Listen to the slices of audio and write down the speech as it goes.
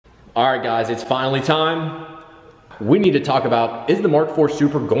All right, guys, it's finally time. We need to talk about, is the Mark 4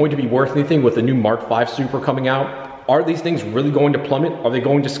 Supra going to be worth anything with the new Mark 5 Supra coming out? Are these things really going to plummet? Are they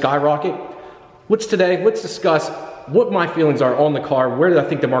going to skyrocket? Let's discuss what my feelings are on the car, where I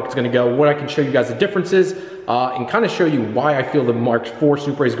think the market's gonna go, what I can show you guys the differences, and kind of show you why I feel the Mark 4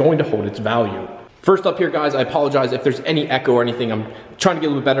 Supra is going to hold its value. First up here, guys, I apologize if there's any echo or anything. I'm trying to get a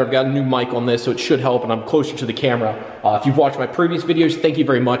little bit better. I've got a new mic on this, so it should help, and I'm closer to the camera. If you've watched my previous videos, thank you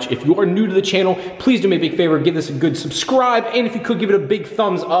very much. If you are new to the channel, please do me a big favor, give this a good subscribe, and if you could, give it a big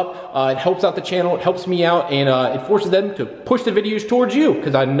thumbs up. It helps out the channel, it helps me out, and it forces them to push the videos towards you,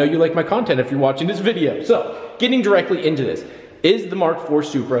 because I know you like my content if you're watching this video. So, getting directly into this. Is the Mark 4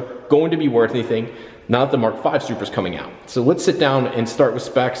 Supra going to be worth anything now that the Mark 5 Supra is coming out? So let's sit down and start with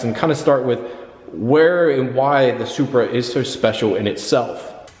specs, and kind of start with where and why the Supra is so special in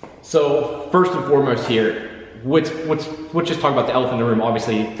itself. So first and foremost here, let's just talk about the elephant in the room.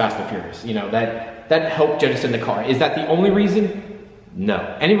 Obviously, Fast and Furious. You know, that helped jettison the car. Is that the only reason? No.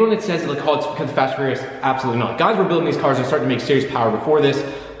 Anyone that says like, oh, it's because of Fast and Furious, absolutely not. Guys were building these cars and starting to make serious power before this.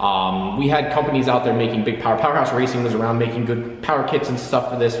 We had companies out there making big power. Powerhouse Racing was around making good power kits and stuff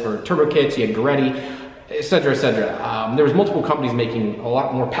for this, for turbo kits. You had Goretti, etc., etc. There was multiple companies making a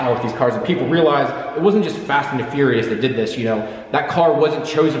lot more power with these cars, and people realized it wasn't just Fast and the Furious that did this. You know, that car wasn't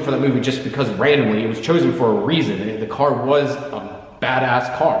chosen for that movie just because randomly. It was chosen for a reason. The car was a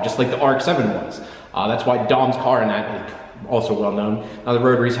badass car, just like the RX-7 was. That's why Dom's car in that is also well known. Now the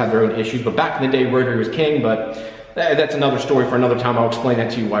rotaries had their own issues, but back in the day, rotary was king. But that's another story for another time. I'll explain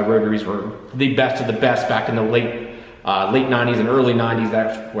that to you, why rotaries were the best of the best back in the late 90s and early 90s.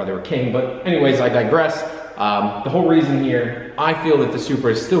 That's why they were king. But anyways, I digress. The whole reason here, I feel that the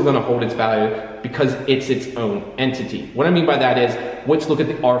Supra is still going to hold its value because it's its own entity. What I mean by that is, let's look at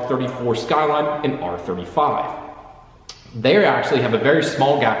the R34 Skyline and R35. They actually have a very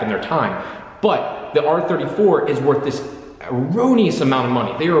small gap in their time, but the R34 is worth this erroneous amount of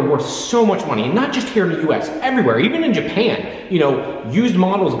money. They are worth so much money, and not just here in the US, everywhere, even in Japan. You know, used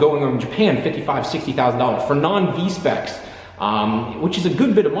models going on in Japan, $55,000, $60,000 for non-V specs, which is a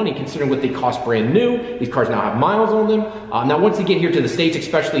good bit of money considering what they cost brand new. These cars now have miles on them. Now, once they get here to the States,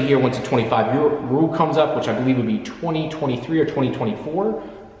 especially here, once the 25 rule comes up, which I believe would be 2023 or 2024,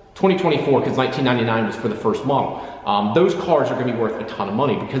 2024, because 1999 was for the first model. Those cars are going to be worth a ton of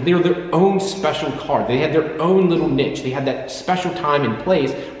money because they're their own special car. They had their own little niche. They had that special time and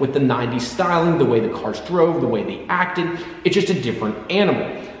place with the 90s styling, the way the cars drove, the way they acted. It's just a different animal.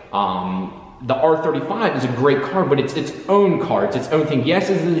 The R35 is a great car, but it's its own car. It's its own thing. Yes,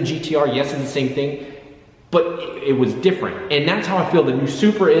 it's the GTR. Yes, it's the same thing, but it was different. And that's how I feel the new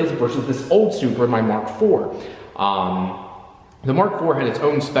Supra is versus this old Supra, my Mark 4. The Mark 4 had its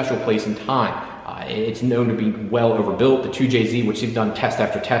own special place in time. It's known to be well overbuilt. The 2JZ, which they've done test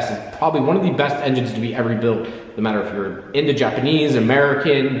after test, is probably one of the best engines to be ever built, no matter if you're into Japanese,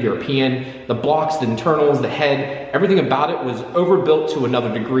 American, European. The blocks, the internals, the head, everything about it was overbuilt to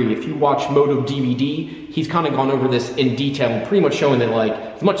another degree. If you watch Moto DVD, he's kind of gone over this in detail and pretty much showing that, like,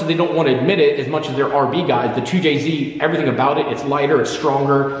 as much as they don't want to admit it, as much as they're RB guys, the 2JZ, everything about it, it's lighter, it's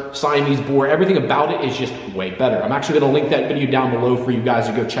stronger, Siamese bore, everything about it is just way better. I'm actually going to link that video down below for you guys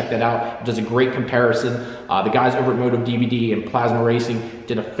to go check that out. It does a great comparison. The guys over at Moto DVD and Plasma Racing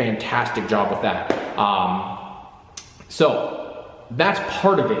did a fantastic job with that. So that's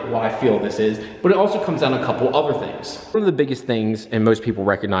part of it, what I feel this is, but it also comes down to a couple other things. One of the biggest things, and most people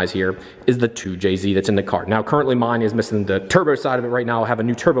recognize here, is the 2JZ that's in the car. Now, currently mine is missing the turbo side of it right now. I have a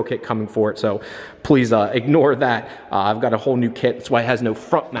new turbo kit coming for it, so please ignore that. I've got a whole new kit. That's why it has no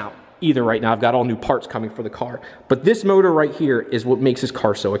front mount either right now. I've got all new parts coming for the car. But this motor right here is what makes this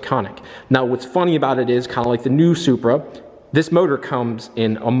car so iconic. Now, what's funny about it is, kind of like the new Supra, this motor comes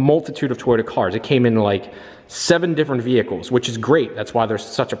in a multitude of Toyota cars. It came in like 7 different vehicles, which is great. That's why there's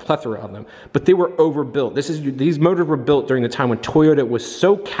such a plethora of them. But they were overbuilt. These motors were built during the time when Toyota was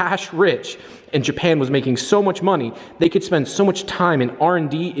so cash rich and Japan was making so much money. They could spend so much time in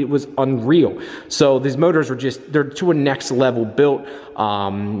R&D, it was unreal. So these motors were they're to a next level built.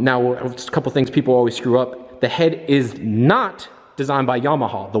 Now, a couple things people always screw up. The head is not designed by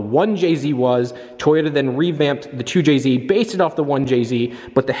Yamaha. The 1JZ was. Toyota then revamped the 2JZ, based it off the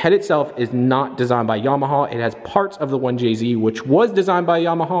 1JZ, but the head itself is not designed by Yamaha. It has parts of the 1JZ, which was designed by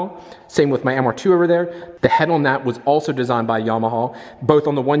Yamaha. Same with my MR2 over there. The head on that was also designed by Yamaha, both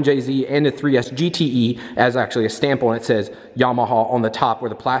on the 1JZ and the 3S GTE, as actually a stamp on it says Yamaha on the top where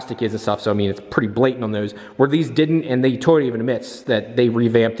the plastic is and stuff. So I mean, it's pretty blatant on those. Where these didn't, and Toyota even admits that they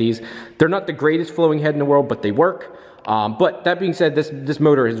revamped these. They're not the greatest flowing head in the world, but they work. But that being said, this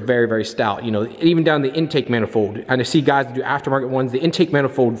motor is very, very stout. You know, even down the intake manifold, and I see guys that do aftermarket ones, the intake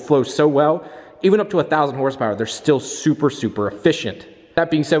manifold flows so well, even up to 1,000 horsepower, they're still super, super efficient. That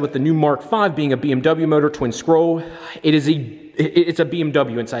being said, with the new Mark 5 being a BMW motor, twin scroll, it's a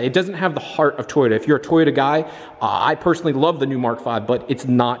BMW inside. It doesn't have the heart of Toyota. If you're a Toyota guy, I personally love the new Mark 5, but it's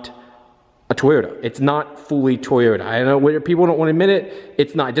not a Toyota. It's not fully Toyota. I know where people don't want to admit it.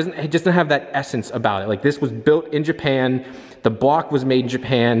 It's not. It doesn't have that essence about it. Like, this was built in Japan. The block was made in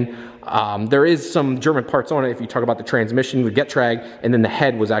Japan. There is some German parts on it if you talk about the transmission with Getrag, and then the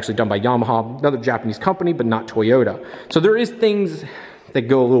head was actually done by Yamaha, another Japanese company, but not Toyota. So there is things that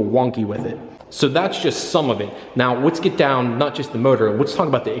go a little wonky with it. So that's just some of it. Now let's get down, not just the motor, let's talk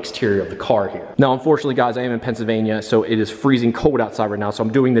about the exterior of the car here. Now unfortunately guys, I am in Pennsylvania, so it is freezing cold outside right now, so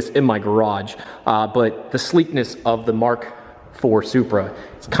I'm doing this in my garage. But the sleekness of the Mark 4 Supra,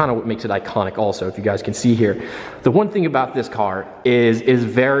 it's kind of what makes it iconic also, if you guys can see here. The one thing about this car is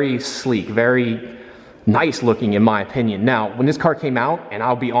very sleek, very nice looking in my opinion. Now, when this car came out, and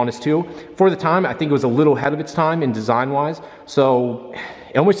I'll be honest too, for the time, I think it was a little ahead of its time in design wise, so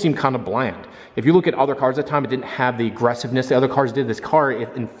it almost seemed kind of bland. If you look at other cars at the time, it didn't have the aggressiveness the other cars did. This car,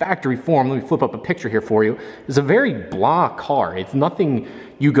 in factory form, let me flip up a picture here for you, is a very blah car. It's nothing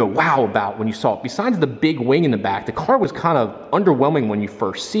you go wow about when you saw it. Besides the big wing in the back, the car was kind of underwhelming when you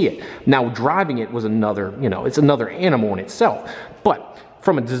first see it. Now, driving it was another, you know, it's another animal in itself. But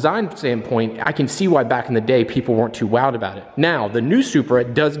from a design standpoint, I can see why back in the day people weren't too wowed about it. Now, the new Supra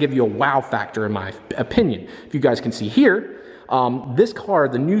does give you a wow factor in my opinion. If you guys can see here, this car,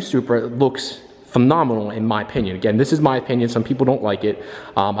 the new Supra, looks phenomenal in my opinion. Again, this is my opinion. Some people don't like it.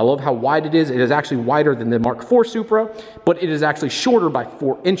 I love how wide it is. It is actually wider than the Mark 4 Supra, but it is actually shorter by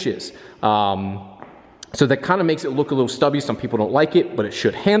 4 inches. So that kind of makes it look a little stubby. Some people don't like it, but it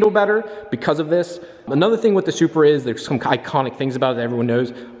should handle better because of this. Another thing with the Supra is there's some iconic things about it that everyone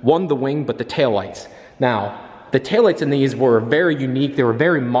knows. One, the wing, but the taillights. Now, the taillights in these were very unique. They were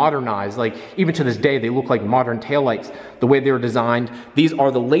very modernized. Like, even to this day, they look like modern taillights, the way they were designed. These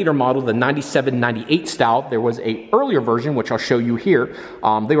are the later model, the 97, 98 style. There was a earlier version, which I'll show you here.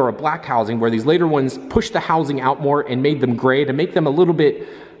 They were a black housing, where these later ones pushed the housing out more and made them gray to make them a little bit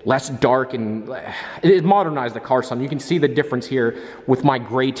less dark, and it modernized the car some. You can see the difference here with my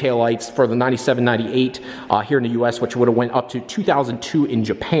gray taillights for the 97, 98 here in the US, which would have went up to 2002 in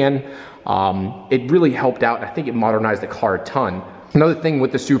Japan. It really helped out. I think it modernized the car a ton. Another thing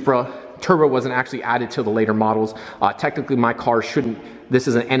with the Supra, turbo wasn't actually added to the later models. Technically my car shouldn't, this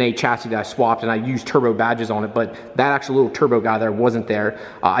is an NA chassis that I swapped and I used turbo badges on it, but that actual little turbo guy there wasn't there.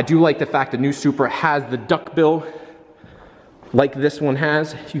 I do like the fact the new Supra has the duckbill like this one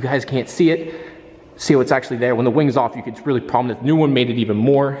has. You guys can't see it. See what's actually there. When the wing's off, you could really prominent. The new one made it even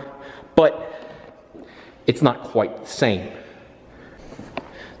more, but it's not quite the same.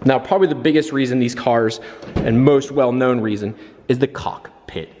 Now, probably the biggest reason these cars, and most well-known reason, is the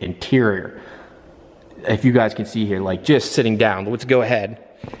cockpit interior. If you guys can see here, like just sitting down, let's go ahead.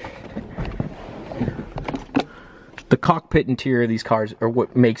 The cockpit interior of these cars are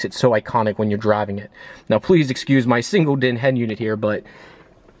what makes it so iconic when you're driving it. Now, please excuse my single din head unit here, but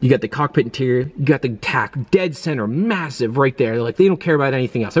you got the cockpit interior, you got the tack, dead center, massive right there. Like, they don't care about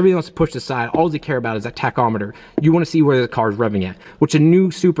anything else. Everything else is pushed aside. All they care about is that tachometer. You want to see where the car is revving at, which a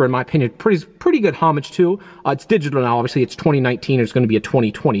new Supra, in my opinion, pretty good homage to. It's digital now. Obviously, it's 2019. It's going to be a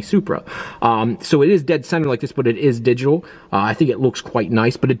 2020 Supra. So it is dead center like this, but it is digital. I think it looks quite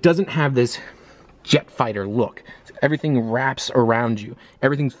nice, but it doesn't have this jet fighter look. Everything wraps around you.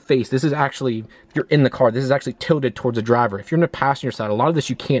 Everything's faced. This is actually, if you're in the car, this is actually tilted towards the driver. If you're in the passenger side, a lot of this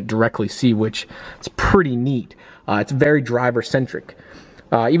you can't directly see, which is pretty neat. It's very driver-centric.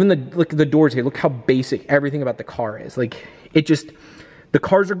 Even look at the doors here. Look how basic everything about the car is. Like, it just, the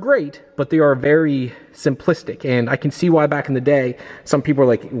cars are great, but they are very simplistic. And I can see why back in the day, some people are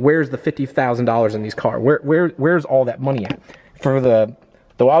like, where's the $50,000 in these cars? Where's all that money at? For the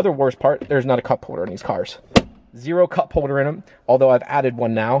other worst part, there's not a cup holder in these cars. Zero cup holder in them, although I've added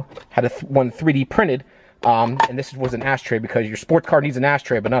one now. Had one 3D printed, and this was an ashtray because your sports car needs an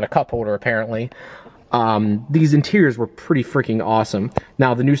ashtray, but not a cup holder apparently. These interiors were pretty freaking awesome.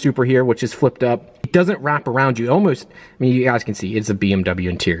 Now the new Supra here, which is flipped up, it doesn't wrap around you. Almost, I mean, you guys can see it's a BMW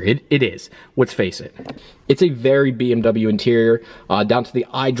interior. It is. Let's face it. It's a very BMW interior, down to the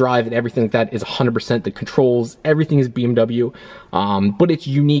iDrive and everything like that is 100%. The controls, everything is BMW, but it's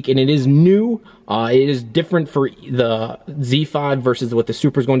unique and it is new. It is different for the Z5 versus what the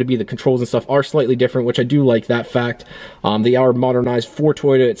Supra is going to be. The controls and stuff are slightly different, which I do like that fact. They are modernized for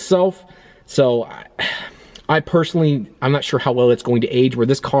Toyota itself. So I'm not sure how well it's going to age, where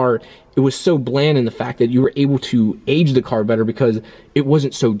this car, it was so bland in the fact that you were able to age the car better because it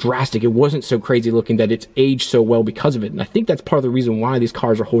wasn't so drastic. It wasn't so crazy looking that it's aged so well because of it. And I think that's part of the reason why these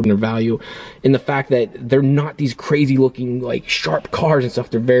cars are holding their value, in the fact that they're not these crazy looking, like, sharp cars and stuff.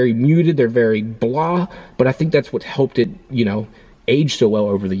 They're very muted, they're very blah, but I think that's what helped it, you know, age so well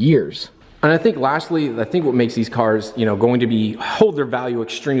over the years. And I think lastly, I think what makes these cars, you know, going to hold their value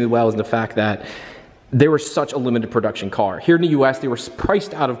extremely well is the fact that they were such a limited production car. Here in the US, they were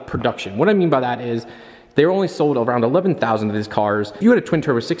priced out of production. What I mean by that is they were only sold around 11,000 of these cars. If you had a twin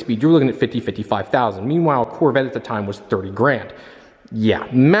turbo 6-speed, you were looking at 50, 55,000. Meanwhile, a Corvette at the time was 30 grand. Yeah,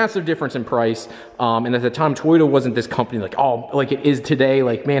 massive difference in price. And at the time, Toyota wasn't this company like, oh, like it is today.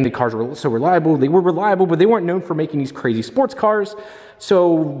 Like, man, the cars were so reliable. They were reliable, but they weren't known for making these crazy sports cars.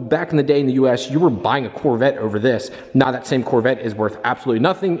 So back in the day in the US, you were buying a Corvette over this. Now that same Corvette is worth absolutely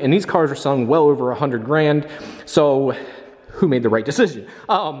nothing, and these cars are selling well over 100 grand. So who made the right decision?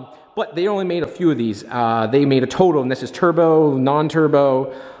 But they only made a few of these. They made a total, and this is turbo,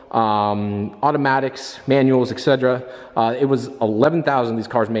 non-turbo, automatics, manuals, etc. It was 11,000 these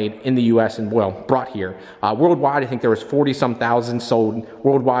cars made in the US and, well, brought here. Worldwide, I think there was 40-some thousand sold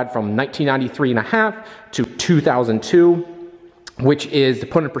worldwide from 1993 and a half to 2002. Which is, to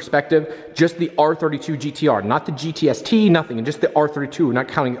put in perspective, just the R32 GTR, not the GTST, nothing, and just the R32, not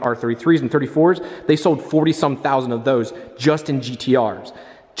counting R33s and 34s, they sold 40-some thousand of those just in GTRs.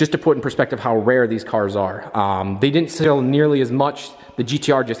 Just to put in perspective how rare these cars are. They didn't sell nearly as much. The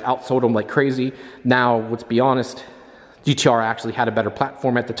GTR just outsold them like crazy. Now, let's be honest, GTR actually had a better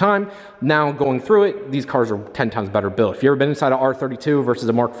platform at the time. Now, going through it, these cars are 10 times better built. If you've ever been inside an R32 versus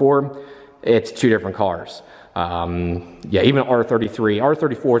a Mark IV, it's two different cars. Yeah, even R33,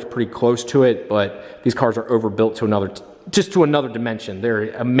 R34 is pretty close to it, but these cars are overbuilt to another dimension.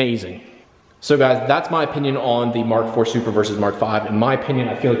 They're amazing. So guys, that's my opinion on the Mark IV Supra versus Mark V. In my opinion,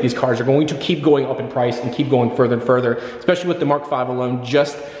 I feel like these cars are going to keep going up in price and keep going further and further, especially with the Mark V alone.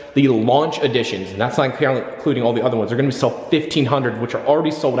 Just the launch editions, and that's not including all the other ones. They're gonna sell 1,500, which are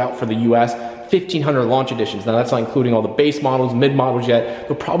already sold out for the US, 1,500 launch editions. Now that's not including all the base models, mid models yet.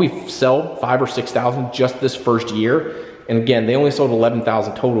 They'll probably sell 5,000 or 6,000 just this first year. And again, they only sold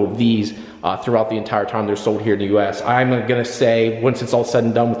 11,000 total of these throughout the entire time they're sold here in the US. I'm gonna say, once it's all said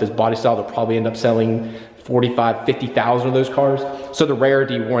and done with this body style, they'll probably end up selling 45,000, 50,000 of those cars. So the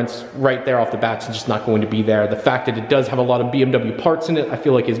rarity warrants right there off the bat is just not going to be there. The fact that it does have a lot of BMW parts in it, I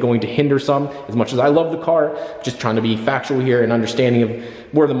feel like is going to hinder some. As much as I love the car, just trying to be factual here and understanding of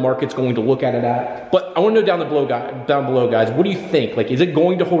where the market's going to look at it at. But I want to know down below, guys, what do you think? Like, is it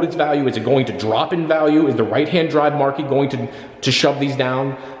going to hold its value? Is it going to drop in value? Is the right-hand drive market going to shove these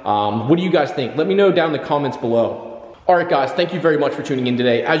down? What do you guys think? Let me know down in the comments below. Alright guys, thank you very much for tuning in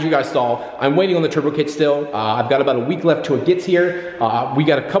today. As you guys saw, I'm waiting on the turbo kit still. I've got about a week left till it gets here. We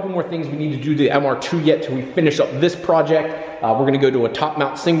got a couple more things we need to do to the MR2 yet till we finish up this project. We're going to go to a top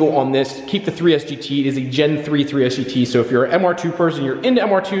mount single on this. Keep the 3SGT. It is a Gen 3 3SGT. So if you're an MR2 person, you're into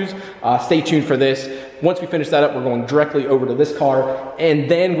MR2s, stay tuned for this. Once we finish that up, we're going directly over to this car. And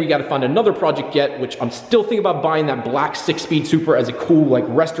then we got to find another project yet, which I'm still thinking about buying that black 6-speed Supra as a cool like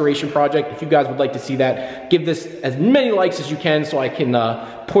restoration project. If you guys would like to see that, give this as many likes as you can so I can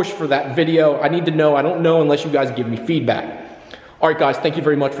push for that video. I need to know. I don't know unless you guys give me feedback. Alright guys, thank you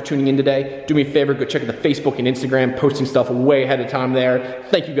very much for tuning in today. Do me a favor, go check out the Facebook and Instagram, posting stuff way ahead of time there.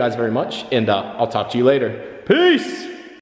 Thank you guys very much, and I'll talk to you later. Peace!